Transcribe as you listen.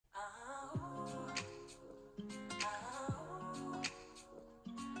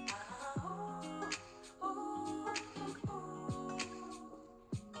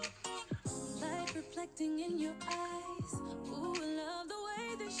reflecting in your eyes. Ooh, I love the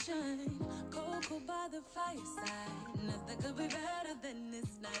way they shine. Cocoa by the fireside. Nothing could be better than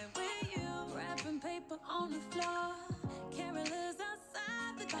this night with you. Wrapping paper on the floor. Carolers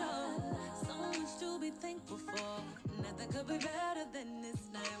outside the door. So much to be thankful for. Nothing could be better than this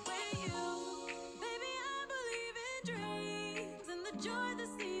night with you. Baby, I believe in dreams and the joy the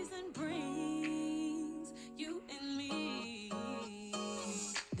season brings. You and me.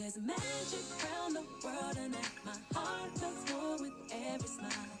 There's magic around the world and at my heart melts more with every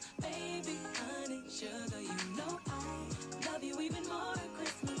smile. Baby, honey, sugar, you know I love you even more at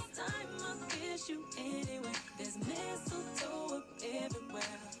Christmas time. I'll kiss you anywhere. There's mistletoe up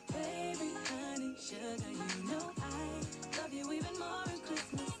everywhere. Baby, honey, sugar, you know I love you even more at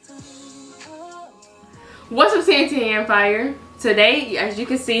Christmas time. Oh. What's up, Santana Empire? Today, as you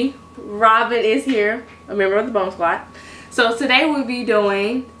can see, Robin is here, a member of the Bone Squad. So today we'll be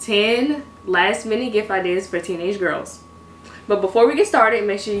doing 10 last minute gift ideas for teenage girls. But before we get started,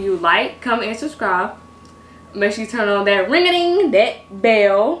 make sure you like, comment, and subscribe. Make sure you turn on that ring-a-ding, that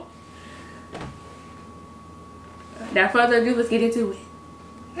bell. Without further ado, let's get into it.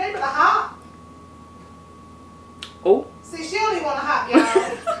 Hey, but a hop. Oh. See, she only want to hop,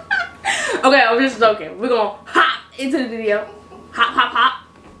 y'all. Okay, I'm just joking. We're gonna hop into the video. Hop, hop, hop.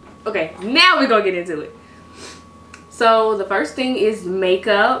 Okay, now we're gonna get into it. So the first thing is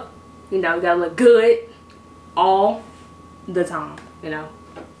makeup. You know, you gotta look good all the time, you know.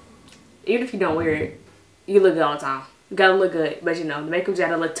 Even if you don't wear it, you look good all the time. You gotta look good, but you know, the makeup got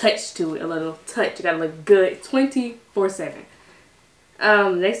a little touch to it, a little touch. You gotta look good 24/7.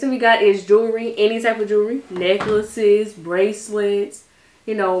 Next thing we got is jewelry, any type of jewelry. Necklaces, bracelets.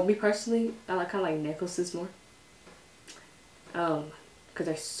 You know, me personally, I kind of like necklaces more. Cause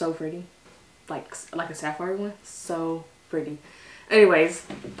they're so pretty. Like a sapphire one, so pretty. Anyways,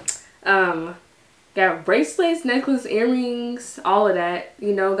 got bracelets, necklace, earrings, all of that.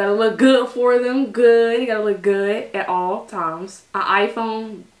 You know, gotta look good for them. Good, you gotta look good at all times. An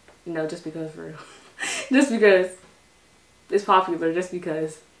iPhone, you know, just because for real. Just because it's popular. Just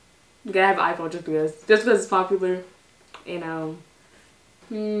because you gotta have an iPhone. Just because it's popular. And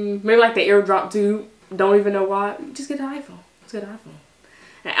maybe like the AirDrop too. Don't even know why. Just get an iPhone. Just get an iPhone.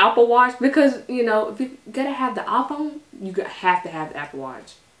 An Apple Watch, because you know, if you gotta have the iPhone, you have to have the Apple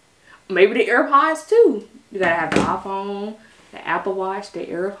Watch. Maybe the AirPods too. You gotta have the iPhone, the Apple Watch, the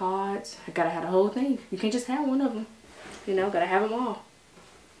AirPods. I gotta have the whole thing. You can't just have one of them. You know, gotta have them all.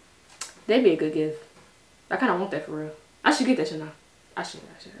 That'd be a good gift. I kind of want that for real. I should get that, shouldn't I? I should.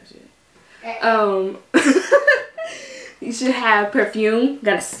 You should have perfume.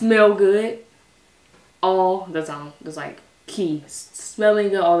 Gotta smell good all the time. Just like key. Smelling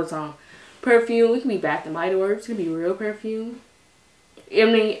good all the time. Perfume. It can be Bath and Body Works. It can be real perfume. I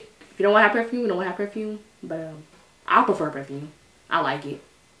mean, if you don't want to have perfume, you don't want to have perfume. But I prefer perfume. I like it.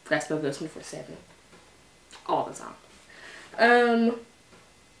 That smells good 24/7. All the time.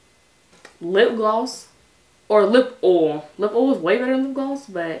 Lip gloss or lip oil. Lip oil is way better than lip gloss,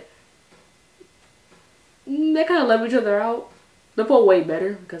 but they kind of level each other out. Lip oil way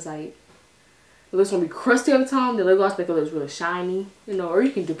better because like the lips gonna be crusty all the time. The lip gloss make it look really shiny, you know. Or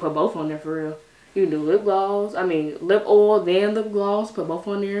you can put both on there for real. You can do lip gloss, lip oil, then lip gloss. Put both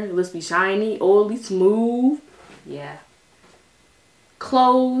on there. The lips be shiny, oily, smooth. Yeah.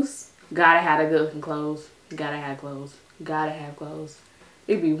 Clothes. Gotta have the good looking clothes. Gotta have clothes. Gotta have clothes.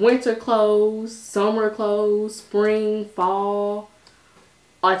 It could be winter clothes, summer clothes, spring, fall,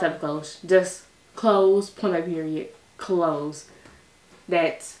 all type of clothes. Just clothes. Point blank period. Clothes.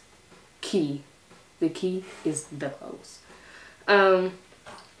 That's key. The key is the clothes.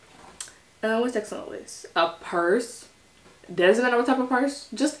 What's next on the list? A purse. Doesn't matter what type of purse.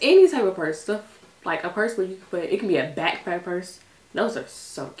 Just any type of purse. Stuff like a purse where you can put. It can be a backpack purse. Those are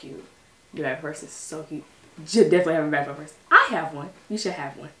so cute. The backpack purse is so cute. You should definitely have a backpack purse. I have one. You should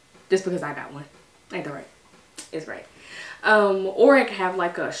have one. Just because I got one. Ain't that right? It's right. Or it can have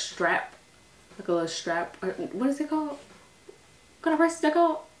like a strap. Like a little strap. What is it called? What kind of purse is that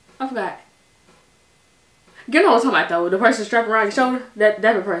called? I forgot. You know what I'm talking about though. The person strapped around your shoulder. That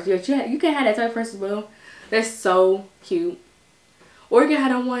type of purse. Yeah, you can have that type of purse as well. That's so cute. Or you can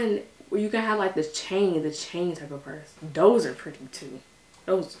have the one where you can have like the chain type of purse. Those are pretty too.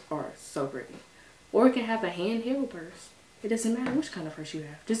 Those are so pretty. Or you can have a handheld purse. It doesn't matter which kind of purse you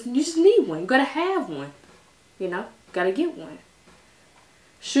have. You just need one. You gotta have one. You know? Gotta get one.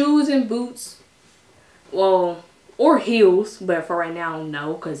 Shoes and boots. Well, or heels, but for right now,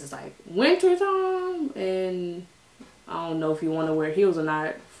 no, because it's like winter time, and I don't know if you want to wear heels or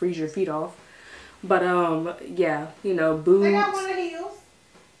not, freeze your feet off. But yeah, you know, boots. They got one of the heels.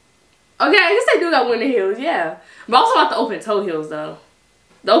 Okay, I guess they do got winter heels, yeah. But I also like the open toe heels though.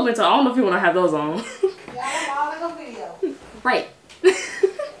 The open toe, I don't know if you want to have those on. Yeah, I'm all in the video. Right.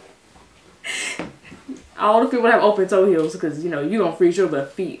 All the people have open toe heels because, you know, you gonna freeze your little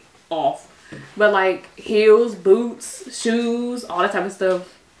feet off. But like heels, boots, shoes, all that type of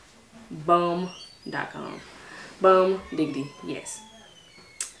stuff, bum.com. Bum diggity, yes.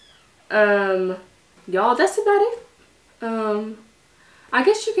 Y'all, that's about it. I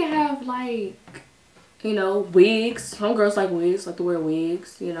guess you can have like, you know, wigs. Some girls like wigs, like to wear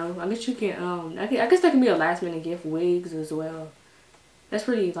wigs, you know. I guess you can, I guess that can be a last minute gift, wigs as well. That's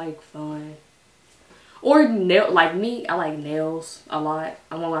pretty like fun. Or nail, like me, I like nails a lot.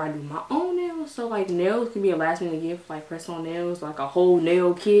 I want to learn how to do my own nails. So like nails can be a last minute gift, like press on nails, like a whole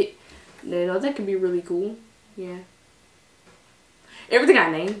nail kit. You know, that could be really cool. Yeah. Everything I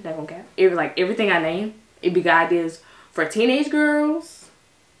name, that won't count. Everything I name, it'd be good ideas for teenage girls.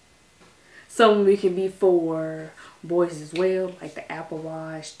 Some of it can be for boys as well, like the Apple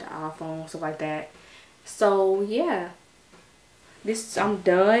Watch, the iPhone, stuff like that. So yeah, I'm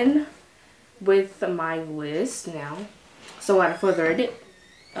done with my list now. So without further ado,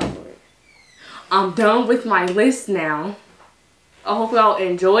 I'm done with my list now. I hope y'all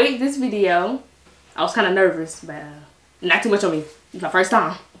enjoyed this video. I was kind of nervous, but not too much on me. It's my first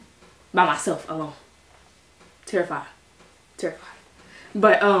time by myself alone. Terrified.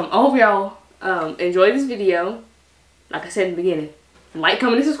 But I hope y'all enjoyed this video. Like I said in the beginning, like,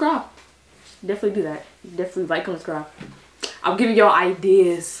 comment, and subscribe. Definitely do that. Definitely like, comment, subscribe. I'm giving y'all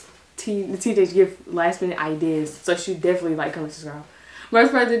ideas. The TJ's give last minute ideas, so you should definitely like, comment, subscribe.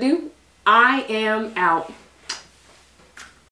 Without further ado, I am out.